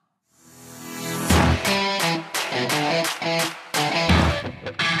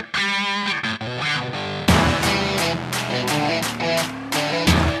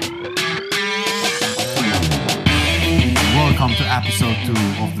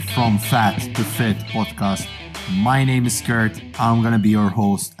the From Fat to Fit podcast. My name is Kurt. I'm going to be your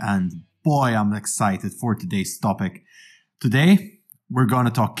host, and boy, I'm excited for today's topic. Today, we're going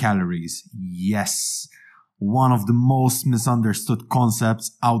to talk calories. Yes, one of the most misunderstood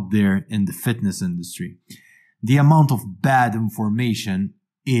concepts out there in the fitness industry. The amount of bad information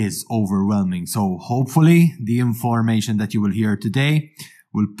is overwhelming. So hopefully, the information that you will hear today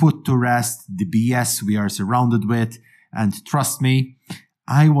will put to rest the BS we are surrounded with. And trust me,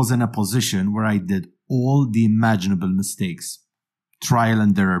 I was in a position where I did all the imaginable mistakes. Trial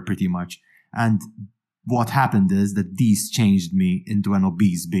and error pretty much. And what happened is that these changed me into an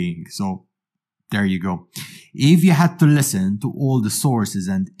obese being. So there you go. If you had to listen to all the sources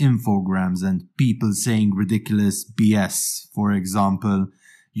and infograms and people saying ridiculous BS, for example,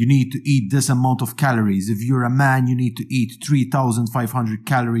 you need to eat this amount of calories. If you're a man, you need to eat 3,500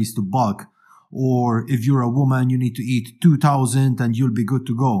 calories to bulk. Or if you're a woman, you need to eat 2,000 and you'll be good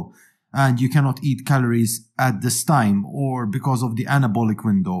to go. And you cannot eat calories at this time or because of the anabolic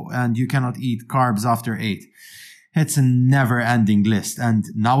window. And you cannot eat carbs after 8. It's a never-ending list. And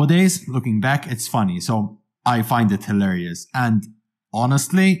nowadays, looking back, it's funny. So I find it hilarious. And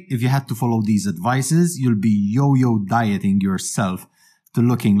honestly, if you had to follow these advices, you'll be yo-yo dieting yourself to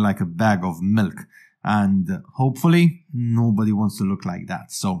looking like a bag of milk. And hopefully, nobody wants to look like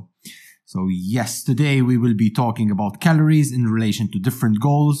that. So yes, today we will be talking about calories in relation to different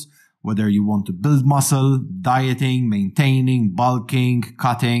goals, whether you want to build muscle, dieting, maintaining, bulking,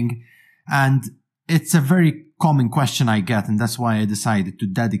 cutting. And it's a very common question I get, and that's why I decided to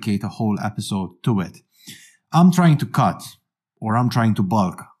dedicate a whole episode to it. I'm trying to cut, or I'm trying to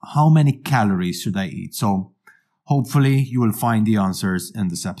bulk. How many calories should I eat? So hopefully you will find the answers in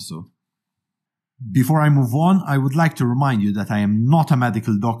this episode. Before I move on, I would like to remind you that I am not a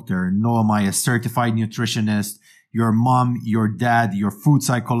medical doctor, nor am I a certified nutritionist, your mom, your dad, your food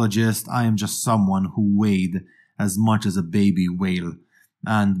psychologist. I am just someone who weighed as much as a baby whale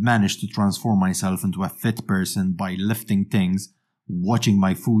and managed to transform myself into a fit person by lifting things, watching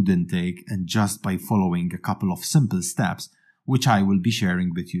my food intake, and just by following a couple of simple steps, which I will be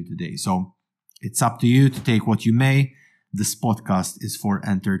sharing with you today. So it's up to you to take what you may. This podcast is for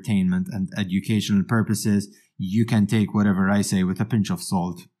entertainment and educational purposes. You can take whatever I say with a pinch of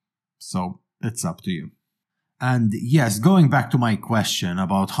salt. So it's up to you. And yes, going back to my question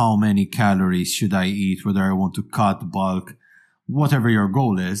about how many calories should I eat, whether I want to cut, bulk, whatever your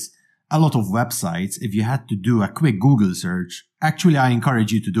goal is, a lot of websites, if you had to do a quick Google search, actually I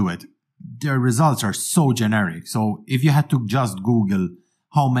encourage you to do it. Their results are so generic. So if you had to just Google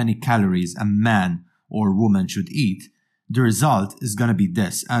how many calories a man or woman should eat, the result is going to be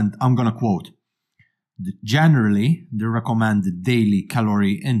this, and I'm going to quote. Generally, the recommended daily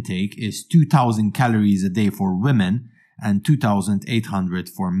calorie intake is 2,000 calories a day for women and 2,800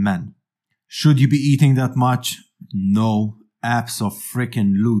 for men. Should you be eating that much? No,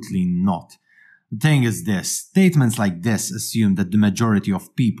 abso-freaking-lutely not. The thing is this, statements like this assume that the majority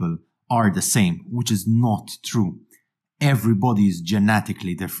of people are the same, which is not true. Everybody is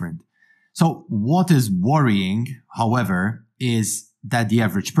genetically different. So what is worrying, however, is that the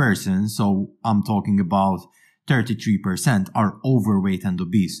average person, so I'm talking about 33%, are overweight and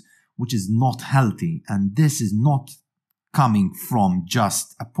obese, which is not healthy. And this is not coming from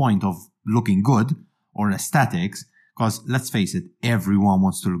just a point of looking good or aesthetics, because let's face it, everyone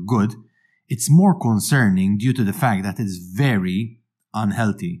wants to look good. It's more concerning due to the fact that it is very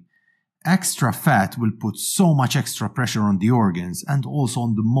unhealthy. Extra fat will put so much extra pressure on the organs and also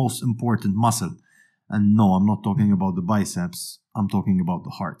on the most important muscle. And no, I'm not talking about the biceps. I'm talking about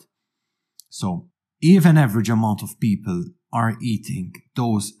the heart. So, if an average amount of people are eating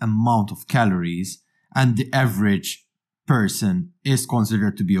those amount of calories and the average person is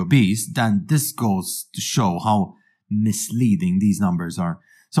considered to be obese, then this goes to show how misleading these numbers are.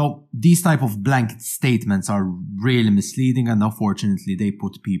 So, these type of blanket statements are really misleading, and unfortunately they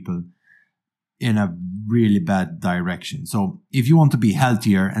put people in a really bad direction. So if you want to be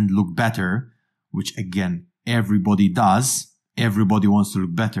healthier and look better, which again, everybody does, everybody wants to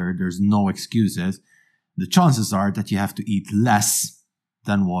look better, there's no excuses, the chances are that you have to eat less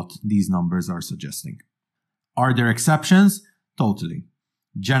than what these numbers are suggesting. Are there exceptions? Totally.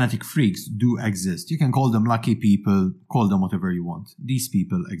 Genetic freaks do exist. You can call them lucky people, call them whatever you want. These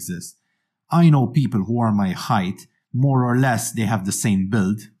people exist. I know people who are my height, more or less they have the same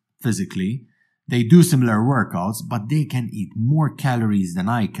build physically. They do similar workouts, but they can eat more calories than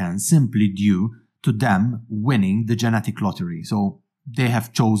I can simply due to them winning the genetic lottery. So they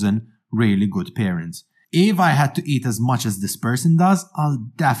have chosen really good parents. If I had to eat as much as this person does, I'll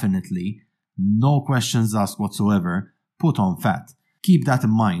definitely, no questions asked whatsoever, put on fat. Keep that in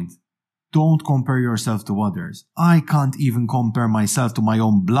mind. Don't compare yourself to others. I can't even compare myself to my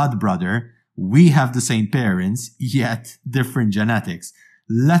own blood brother. We have the same parents, yet different genetics,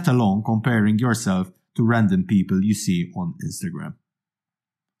 let alone comparing yourself to random people you see on Instagram.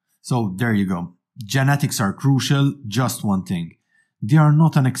 So there you go. Genetics are crucial. Just one thing. They are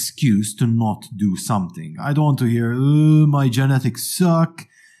not an excuse to not do something. I don't want to hear, my genetics suck.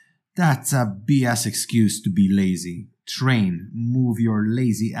 That's a BS excuse to be lazy. Train, move your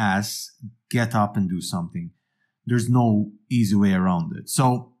lazy ass, get up and do something. There's no easy way around it.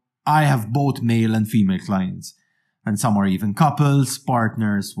 So I have both male and female clients, and some are even couples,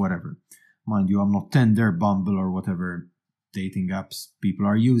 partners, whatever. Mind you, I'm not Tinder, Bumble, or whatever dating apps people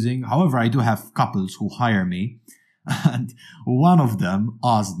are using. However, I do have couples who hire me, and one of them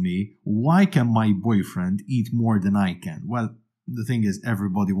asked me, why can my boyfriend eat more than I can? Well, the thing is,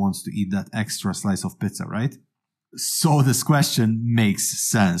 everybody wants to eat that extra slice of pizza, right? So this question makes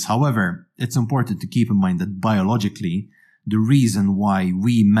sense. However, it's important to keep in mind that biologically, the reason why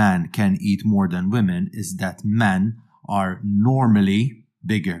we men can eat more than women is that men are normally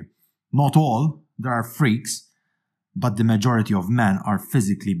bigger. Not all, there are freaks, but the majority of men are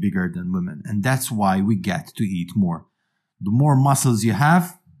physically bigger than women, and that's why we get to eat more. The more muscles you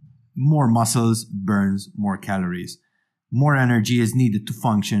have, more muscles burns more calories. More energy is needed to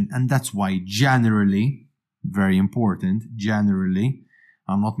function, and that's why generally, very important, generally,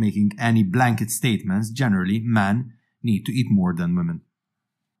 I'm not making any blanket statements, generally, men need to eat more than women.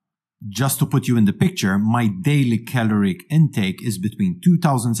 Just to put you in the picture, my daily caloric intake is between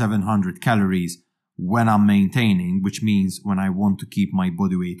 2,700 calories when I'm maintaining, which means when I want to keep my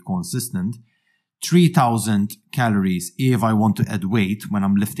body weight consistent, 3,000 calories if I want to add weight when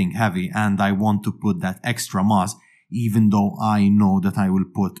I'm lifting heavy and I want to put that extra mass, even though I know that I will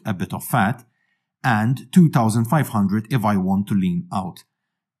put a bit of fat, and 2,500 if I want to lean out.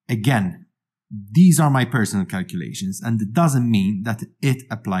 Again, these are my personal calculations, and it doesn't mean that it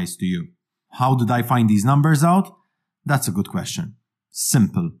applies to you. How did I find these numbers out? That's a good question.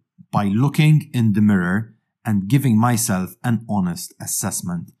 Simple. By looking in the mirror and giving myself an honest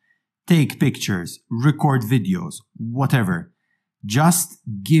assessment. Take pictures, record videos, whatever. Just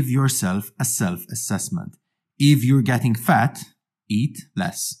give yourself a self-assessment. If you're getting fat, eat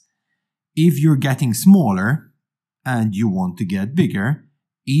less. If you're getting smaller and you want to get bigger,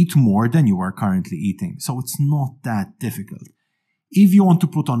 eat more than you are currently eating. So it's not that difficult. If you want to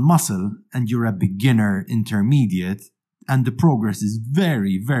put on muscle and you're a beginner, intermediate, and the progress is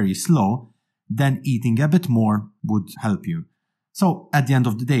very, very slow, then eating a bit more would help you. So at the end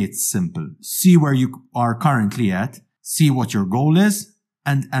of the day, it's simple. See where you are currently at, see what your goal is,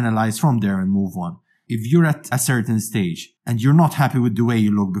 and analyze from there and move on. If you're at a certain stage and you're not happy with the way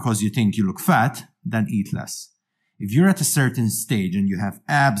you look because you think you look fat, then eat less. If you're at a certain stage and you have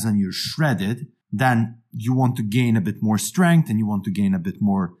abs and you're shredded, then you want to gain a bit more strength and you want to gain a bit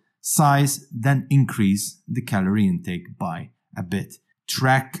more size, then increase the calorie intake by a bit.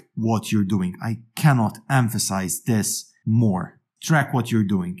 Track what you're doing. I cannot emphasize this more. Track what you're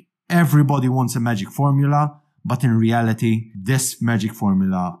doing. Everybody wants a magic formula, but in reality, this magic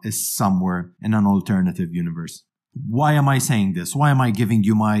formula is somewhere in an alternative universe. Why am I saying this? Why am I giving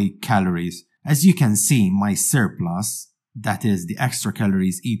you my calories? As you can see, my surplus, that is the extra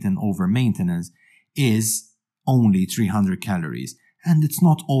calories eaten over maintenance, is only 300 calories. And it's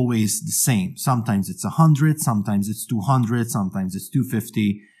not always the same. Sometimes it's 100, sometimes it's 200, sometimes it's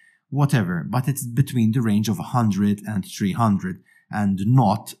 250, whatever. But it's between the range of 100 and 300 and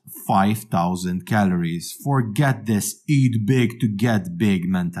not 5,000 calories. Forget this eat big to get big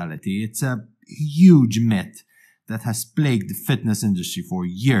mentality. It's a huge myth that has plagued the fitness industry for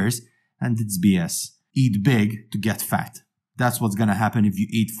years, and it's BS. Eat big to get fat. That's what's gonna happen if you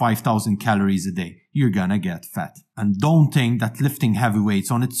eat 5,000 calories a day. You're gonna get fat. And don't think that lifting heavy weights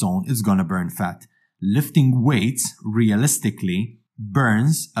on its own is gonna burn fat. Lifting weights, realistically,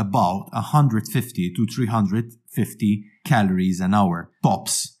 burns about 150 to 350 calories an hour,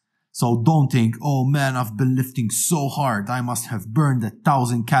 tops. So don't think, oh man, I've been lifting so hard, I must have burned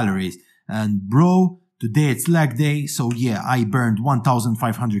 1,000 calories. And bro, today it's leg day, so yeah, I burned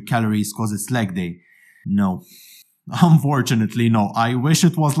 1,500 calories because it's leg day. No. Unfortunately, no. I wish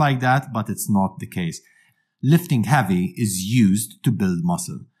it was like that, but it's not the case. Lifting heavy is used to build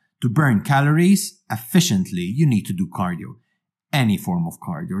muscle. To burn calories efficiently, you need to do cardio. Any form of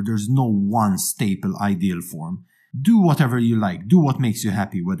cardio. There's no one staple ideal form. Do whatever you like. Do what makes you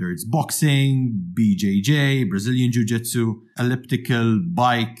happy, whether it's boxing, BJJ, Brazilian Jiu-Jitsu, elliptical,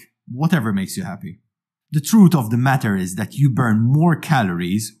 bike, whatever makes you happy. The truth of the matter is that you burn more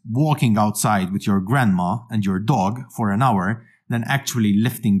calories walking outside with your grandma and your dog for an hour than actually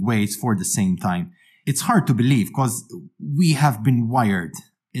lifting weights for the same time. It's hard to believe because we have been wired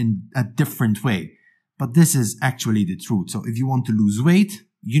in a different way. But this is actually the truth. So if you want to lose weight,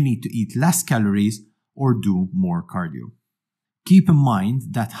 you need to eat less calories or do more cardio. Keep in mind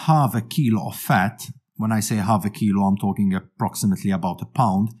that half a kilo of fat, when I say half a kilo, I'm talking approximately about a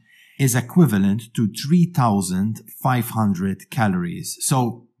pound, is equivalent to 3,500 calories.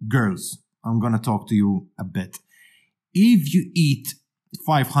 So girls, I'm going to talk to you a bit. If you eat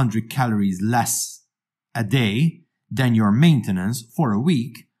 500 calories less a day than your maintenance for a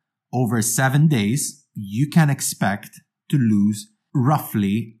week, over 7 days, you can expect to lose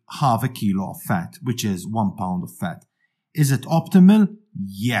roughly half a kilo of fat, which is 1 pound of fat. Is it optimal?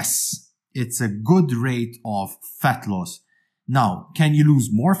 Yes. It's a good rate of fat loss. Now, can you lose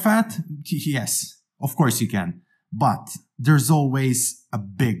more fat? Yes, of course you can. But there's always a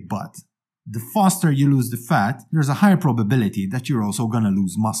big but. The faster you lose the fat, there's a higher probability that you're also going to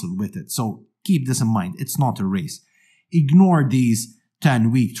lose muscle with it. So keep this in mind. It's not a race. Ignore these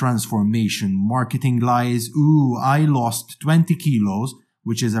 10-week transformation marketing lies. Ooh, I lost 20 kilos,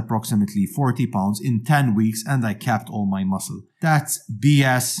 which is approximately 40 pounds in 10 weeks and I kept all my muscle. That's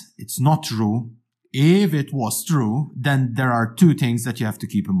BS. It's not true. If it was true, then there are 2 things that you have to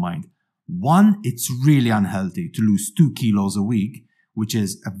keep in mind. One, it's really unhealthy to lose 2 kilos a week, which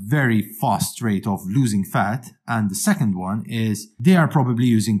is a very fast rate of losing fat. And the second one is they are probably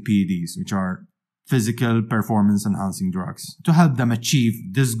using PEDs, which are physical performance enhancing drugs, to help them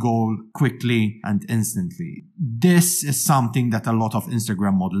achieve this goal quickly and instantly. This is something that a lot of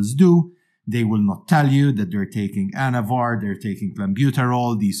Instagram models do. They will not tell you that they're taking Anavar, they're taking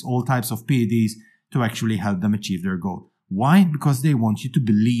clenbuterol, these all types of PEDs to actually help them achieve their goal. Why? Because they want you to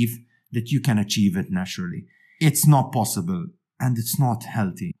believe that you can achieve it naturally. It's not possible and it's not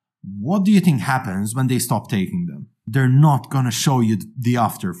healthy. What do you think happens when they stop taking them? They're not going to show you the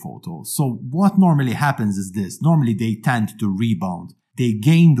after photo. So what normally happens is this. Normally they tend to rebound. They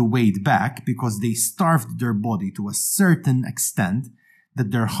gain the weight back because they starved their body to a certain extent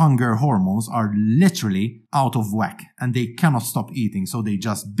that their hunger hormones are literally out of whack and they cannot stop eating. So they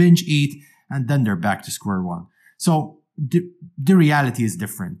just binge eat and then they're back to square one. So the reality is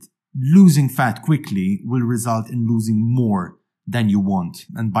different. Losing fat quickly will result in losing more than you want.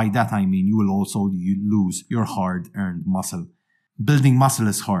 And by that I mean you will also lose your hard-earned muscle. Building muscle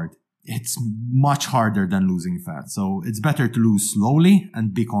is hard. It's much harder than losing fat. So it's better to lose slowly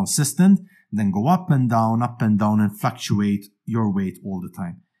and be consistent than go up and down and fluctuate your weight all the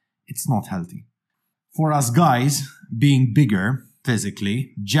time. It's not healthy. For us guys, being bigger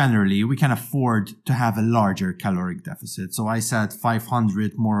physically, generally, we can afford to have a larger caloric deficit. So I said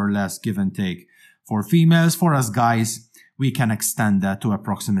 500 more or less, give and take. For females, for us guys, we can extend that to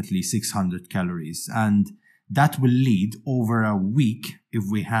approximately 600 calories. And that will lead over a week, if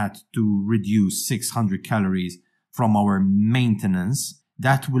we had to reduce 600 calories from our maintenance,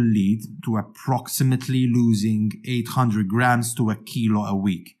 that will lead to approximately losing 800 grams to a kilo a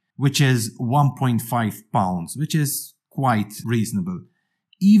week, which is 1.5 pounds, which is quite reasonable.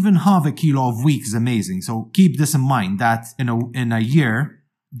 Even half a kilo a week is amazing. So keep this in mind that in a year,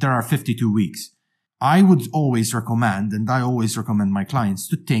 there are 52 weeks. I would always recommend, and I always recommend my clients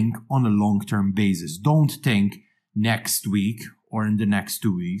to think on a long-term basis. Don't think next week or in the next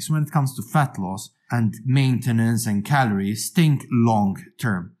 2 weeks. When it comes to fat loss and maintenance and calories, think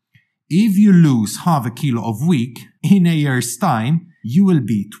long-term. If you lose half a kilo a week, in a year's time, you will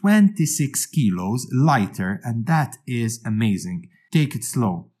be 26 kilos lighter, and that is amazing. Take it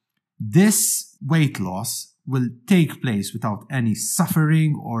slow. This weight loss will take place without any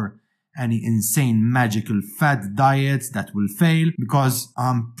suffering or any insane magical fad diets that will fail, because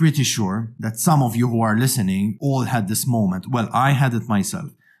I'm pretty sure that some of you who are listening all had this moment. Well, I had it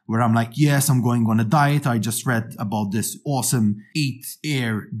myself, where I'm like, yes, I'm going on a diet. I just read about this awesome Eat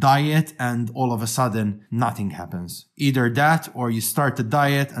Air diet, and all of a sudden nothing happens. Either that or you start the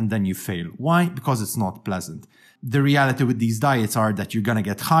diet and then you fail. Why? Because it's not pleasant. The reality with these diets are that you're gonna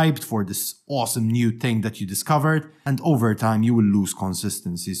get hyped for this awesome new thing that you discovered, and over time you will lose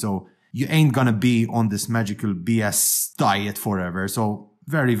consistency. So you ain't gonna be on this magical BS diet forever. So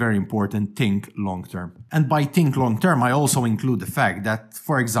very, very important, think long term. And by think long term, I also include the fact that,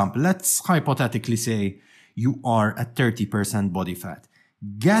 for example, let's hypothetically say you are at 30% body fat.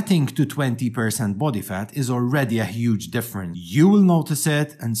 Getting to 20% body fat is already a huge difference. You will notice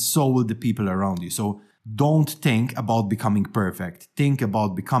it, and so will the people around you. So don't think about becoming perfect. Think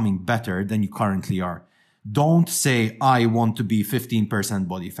about becoming better than you currently are. Don't say, I want to be 15%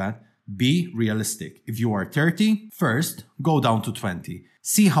 body fat. Be realistic. If you are 30, first, go down to 20.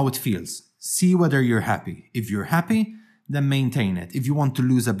 See how it feels. See whether you're happy. If you're happy, then maintain it. If you want to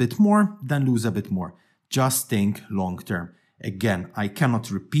lose a bit more, then lose a bit more. Just think long term. Again, I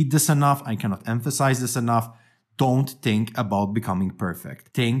cannot repeat this enough. I cannot emphasize this enough. Don't think about becoming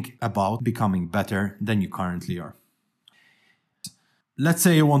perfect. Think about becoming better than you currently are. Let's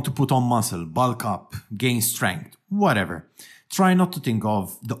say you want to put on muscle, bulk up, gain strength, whatever. Try not to think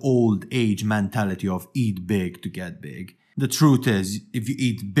of the old age mentality of eat big to get big. The truth is, if you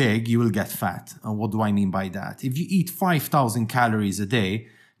eat big, you will get fat. And what do I mean by that? If you eat 5,000 calories a day,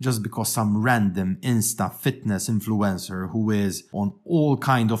 just because some random Insta fitness influencer who is on all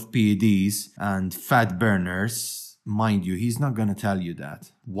kind of PEDs and fat burners, mind you, he's not gonna tell you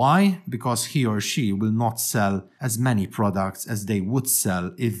that. Why? Because he or she will not sell as many products as they would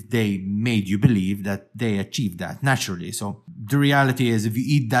sell if they made you believe that they achieved that naturally. So the reality is, if you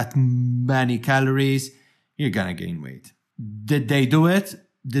eat that many calories, you're gonna gain weight. Did they do it?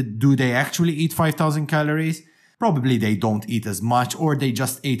 Do they actually eat 5,000 calories? Probably they don't eat as much, or they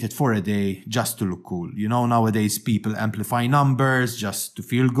just ate it for a day just to look cool. You know, nowadays people amplify numbers just to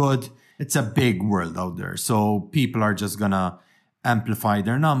feel good. It's a big world out there. So people are just gonna amplify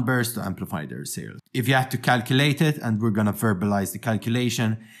their numbers to amplify their sales. If you had to calculate it, and we're gonna verbalize the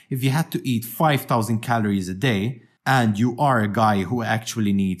calculation, if you had to eat 5,000 calories a day, and you are a guy who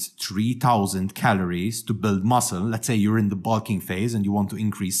actually needs 3,000 calories to build muscle, let's say you're in the bulking phase and you want to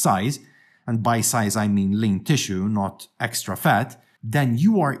increase size, and by size I mean lean tissue, not extra fat, then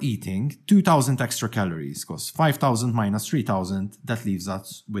you are eating 2,000 extra calories, because 5,000 minus 3,000, that leaves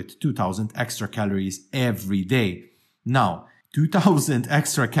us with 2,000 extra calories every day. Now, 2,000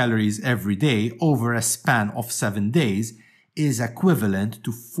 extra calories every day over a span of 7 days is equivalent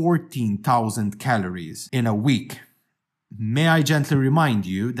to 14,000 calories in a week. May I gently remind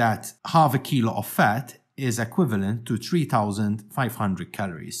you that half a kilo of fat is equivalent to 3,500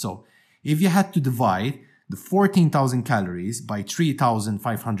 calories. So if you had to divide the 14,000 calories by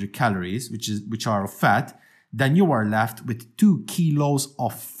 3,500 calories, which are of fat, then you are left with 2 kilos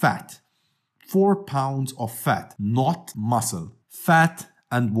of fat. 4 pounds of fat, not muscle, fat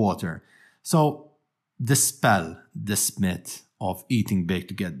and water. So dispel this myth of eating big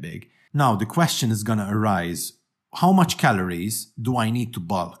to get big. Now the question is gonna arise, how much calories do I need to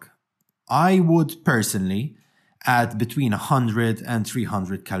bulk? I would personally add between 100 and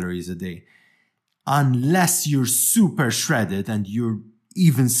 300 calories a day. Unless you're super shredded and you're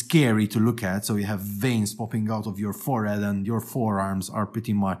even scary to look at, so you have veins popping out of your forehead and your forearms are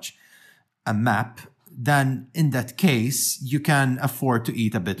pretty much a map, then in that case, you can afford to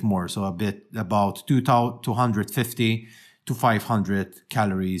eat a bit more. So about 250 to 500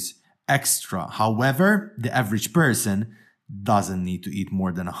 calories extra. However, the average person doesn't need to eat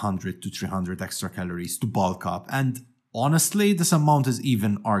more than 100 to 300 extra calories to bulk up. And honestly, this amount is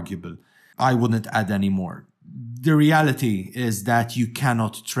even arguable. I wouldn't add any more. The reality is that you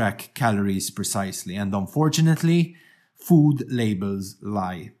cannot track calories precisely. And unfortunately, food labels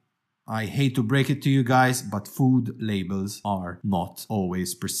lie. I hate to break it to you guys, but food labels are not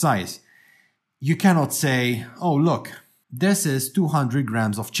always precise. You cannot say, oh, look, this is 200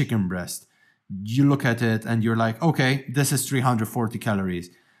 grams of chicken breast. You look at it and you're like, okay, this is 340 calories.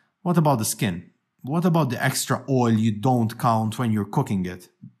 What about the skin? What about the extra oil you don't count when you're cooking it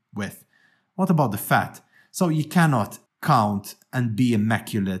with? What about the fat? So you cannot count and be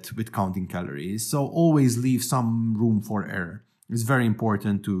immaculate with counting calories. So always leave some room for error. It's very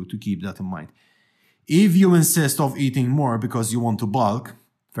important to keep that in mind. If you insist of eating more because you want to bulk,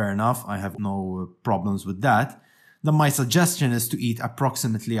 fair enough, I have no problems with that. Then my suggestion is to eat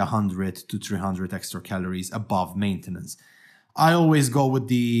approximately 100 to 300 extra calories above maintenance. I always go with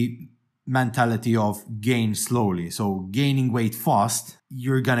the mentality of gain slowly. So gaining weight fast,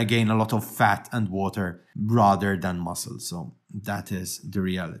 you're gonna gain a lot of fat and water rather than muscle. So that is the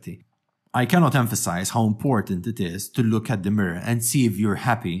reality. I cannot emphasize how important it is to look at the mirror and see if you're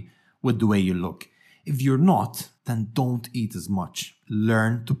happy with the way you look. If you're not, then don't eat as much.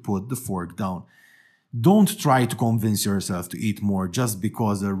 Learn to put the fork down. Don't try to convince yourself to eat more just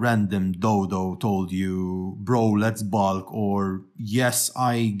because a random dodo told you, bro, let's bulk, or yes,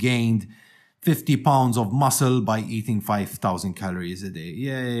 I gained 50 pounds of muscle by eating 5,000 calories a day.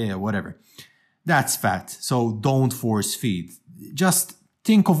 Yeah, whatever. That's fat. So don't force feed. Just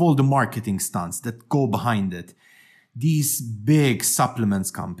think of all the marketing stunts that go behind it. These big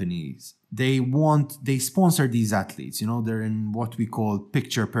supplements companies, they sponsor these athletes, they're in what we call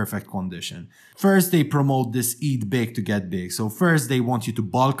picture perfect condition. First, they promote this eat big to get big. So first they want you to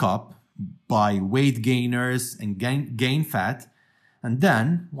bulk up, buy weight gainers and gain fat. And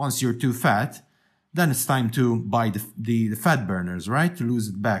then once you're too fat, then it's time to buy the fat burners, right? To lose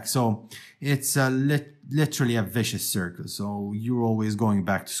it back. So it's literally a vicious circle. So you're always going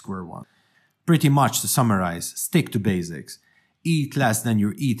back to square one. Pretty much to summarize, stick to basics. Eat less than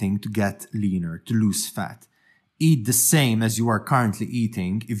you're eating to get leaner, to lose fat. Eat the same as you are currently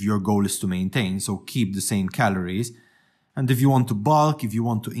eating if your goal is to maintain, so keep the same calories. And if you want to bulk, if you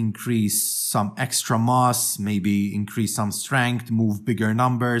want to increase some extra mass, maybe increase some strength, move bigger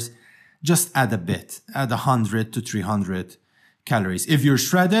numbers, just add a bit, add 100 to 300 calories. If you're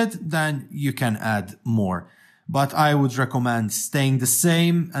shredded, then you can add more. But I would recommend staying the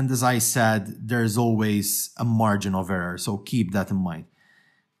same. And as I said, there's always a margin of error. So keep that in mind.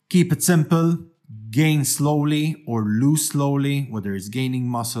 Keep it simple. Gain slowly or lose slowly, whether it's gaining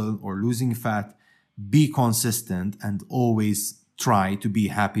muscle or losing fat. Be consistent and always try to be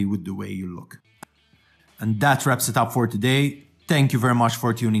happy with the way you look. And that wraps it up for today. Thank you very much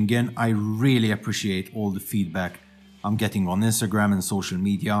for tuning in. I really appreciate all the feedback I'm getting on Instagram and social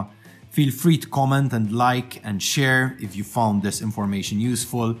media. Feel free to comment and like and share if you found this information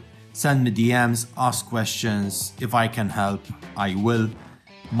useful. Send me DMs, ask questions. If I can help, I will.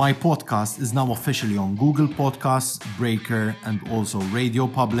 My podcast is now officially on Google Podcasts, Breaker, and also Radio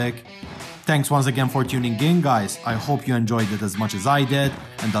Public. Thanks once again for tuning in, guys. I hope you enjoyed it as much as I did,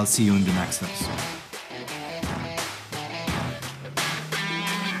 and I'll see you in the next episode.